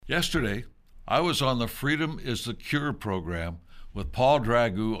Yesterday, I was on the Freedom is the Cure program with Paul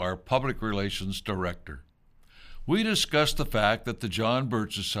Dragoo, our Public Relations Director. We discussed the fact that the John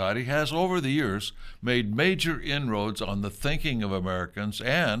Birch Society has, over the years, made major inroads on the thinking of Americans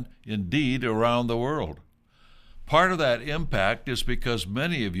and, indeed, around the world. Part of that impact is because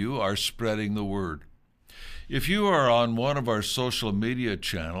many of you are spreading the word. If you are on one of our social media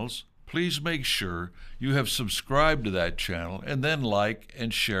channels, please make sure you have subscribed to that channel and then like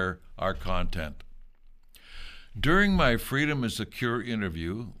and share our content. During my Freedom is the Cure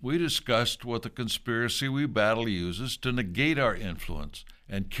interview, we discussed what the conspiracy we battle uses to negate our influence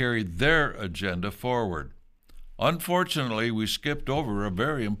and carry their agenda forward. Unfortunately, we skipped over a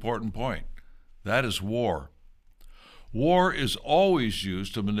very important point. That is war. War is always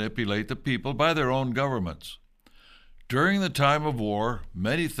used to manipulate the people by their own governments. During the time of war,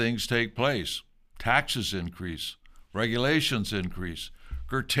 many things take place. Taxes increase, regulations increase,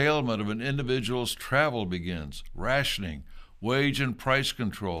 curtailment of an individual's travel begins, rationing, wage and price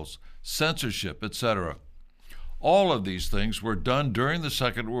controls, censorship, etc. All of these things were done during the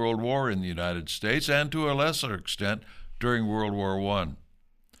Second World War in the United States and to a lesser extent during World War I.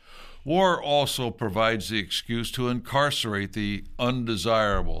 War also provides the excuse to incarcerate the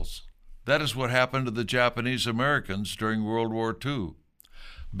undesirables. That is what happened to the Japanese Americans during World War II.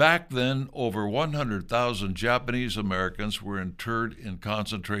 Back then, over 100,000 Japanese Americans were interned in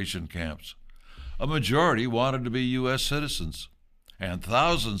concentration camps. A majority wanted to be U.S. citizens, and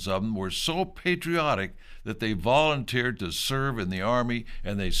thousands of them were so patriotic that they volunteered to serve in the Army,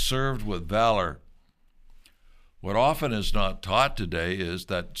 and they served with valor. What often is not taught today is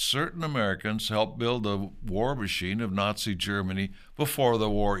that certain Americans helped build the war machine of Nazi Germany before the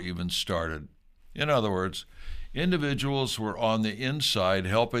war even started. In other words, individuals were on the inside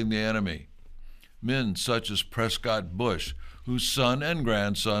helping the enemy. Men such as Prescott Bush, whose son and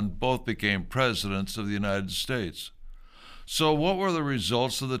grandson both became presidents of the United States. So what were the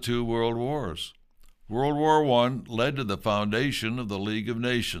results of the two world wars? World War I led to the foundation of the League of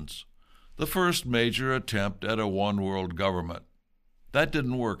Nations, the first major attempt at a one-world government. That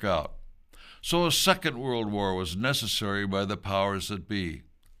didn't work out. So a second world war was necessary by the powers that be.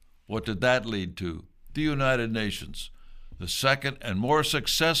 What did that lead to? The United Nations, the second and more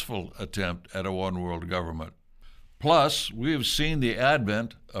successful attempt at a one-world government. Plus, we have seen the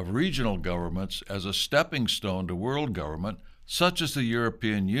advent of regional governments as a stepping stone to world government, such as the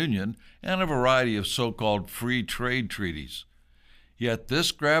European Union and a variety of so-called free trade treaties. Yet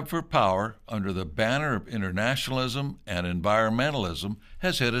this grab for power under the banner of internationalism and environmentalism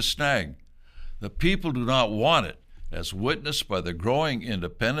has hit a snag. The people do not want it, as witnessed by the growing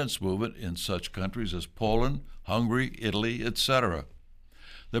independence movement in such countries as Poland, Hungary, Italy, etc.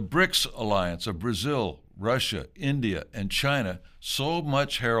 The BRICS alliance of Brazil, Russia, India, and China, so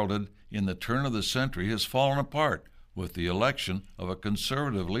much heralded in the turn of the century, has fallen apart with the election of a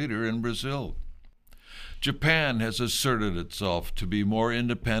conservative leader in Brazil. Japan has asserted itself to be more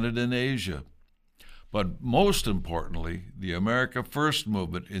independent in Asia. But most importantly, the America First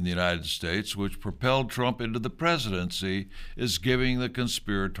movement in the United States, which propelled Trump into the presidency, is giving the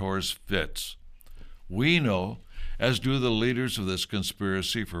conspirators fits. We know, as do the leaders of this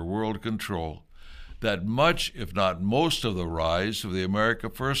conspiracy for world control, that much, if not most, of the rise of the America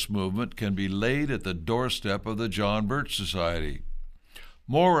First movement can be laid at the doorstep of the John Birch Society.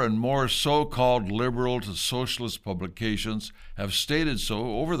 More and more so-called liberal to socialist publications have stated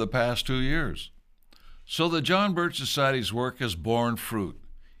so over the past 2 years. So the John Birch Society's work has borne fruit,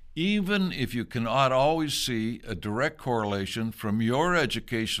 even if you cannot always see a direct correlation from your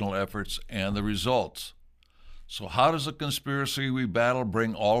educational efforts and the results. So how does the conspiracy we battle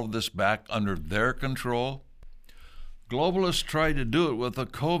bring all of this back under their control? Globalists tried to do it with the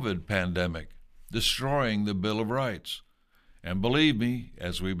COVID pandemic, destroying the Bill of Rights. And believe me,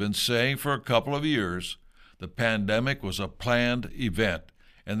 as we've been saying for a couple of years, the pandemic was a planned event,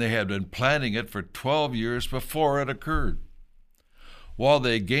 and they had been planning it for 12 years before it occurred. While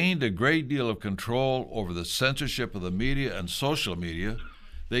they gained a great deal of control over the censorship of the media and social media,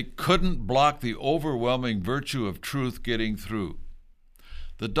 they couldn't block the overwhelming virtue of truth getting through.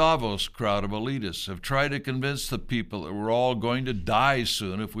 The Davos crowd of elitists have tried to convince the people that we're all going to die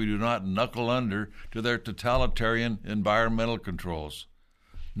soon if we do not knuckle under to their totalitarian environmental controls.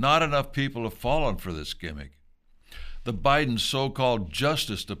 Not enough people have fallen for this gimmick. The Biden so-called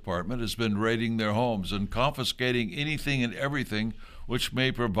Justice Department has been raiding their homes and confiscating anything and everything which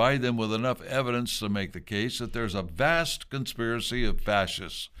may provide them with enough evidence to make the case that there's a vast conspiracy of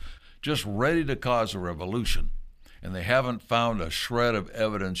fascists just ready to cause a revolution, and they haven't found a shred of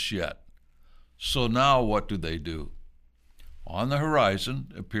evidence yet. So now what do? On the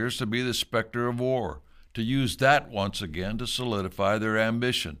horizon appears to be the specter of war, to use that once again to solidify their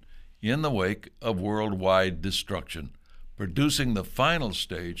ambition in the wake of worldwide destruction, producing the final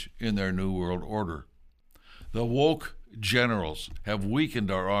stage in their New World Order. The woke generals have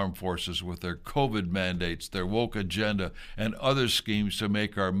weakened our armed forces with their COVID mandates, their woke agenda, and other schemes to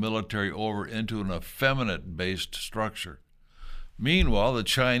make our military over into an effeminate-based structure. Meanwhile, the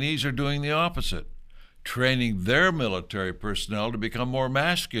Chinese are doing the opposite, training their military personnel to become more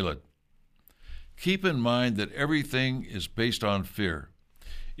masculine. Keep in mind that everything is based on fear.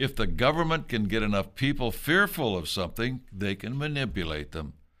 If the government can get enough people fearful of something, they can manipulate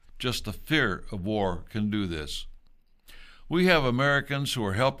them. Just the fear of war can do this. We have Americans who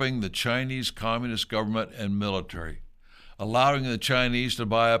are helping the Chinese Communist government and military, allowing the Chinese to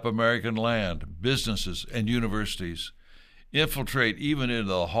buy up American land, businesses, and universities, infiltrate even into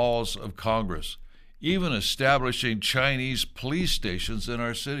the halls of Congress, even establishing Chinese police stations in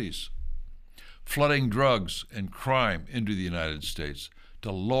our cities, flooding drugs and crime into the United States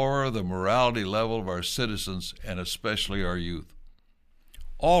to lower the morality level of our citizens and especially our youth.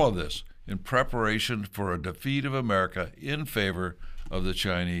 All of this in preparation for a defeat of America in favor of the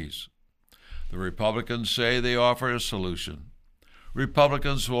Chinese. The Republicans say they offer a solution.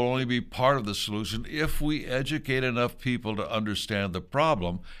 Republicans will only be part of the solution if we educate enough people to understand the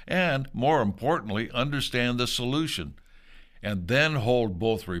problem and, more importantly, understand the solution, and then hold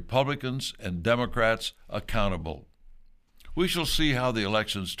both Republicans and Democrats accountable. We shall see how the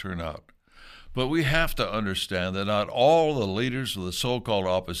elections turn out. But we have to understand that not all the leaders of the so-called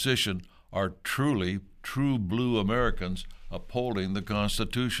opposition are truly true blue Americans upholding the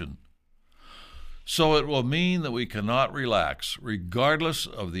Constitution. So it will mean that we cannot relax, regardless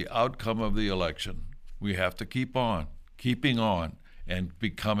of the outcome of the election. We have to keep on, keeping on, and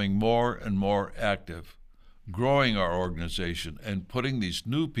becoming more and more active, growing our organization and putting these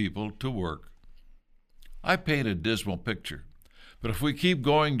new people to work. I paint a dismal picture, but if we keep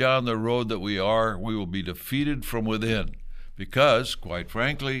going down the road that we are, we will be defeated from within, because, quite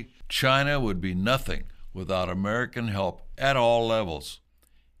frankly, China would be nothing without American help at all levels.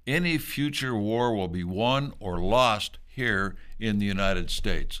 Any future war will be won or lost here in the United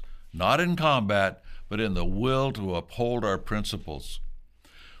States, not in combat, but in the will to uphold our principles.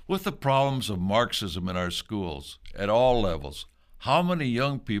 With the problems of Marxism in our schools, at all levels, how many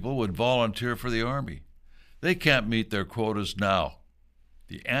young people would volunteer for the Army? They can't meet their quotas now.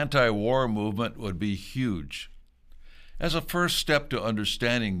 The anti-war movement would be huge. As a first step to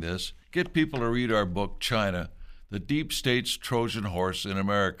understanding this, get people to read our book, China, the Deep State's Trojan Horse in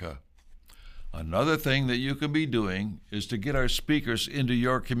America. Another thing that you can be doing is to get our speakers into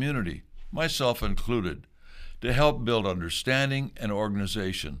your community, myself included, to help build understanding and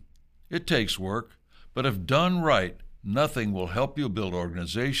organization. It takes work, but if done right, nothing will help you build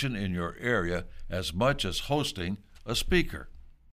organization in your area as much as hosting a speaker.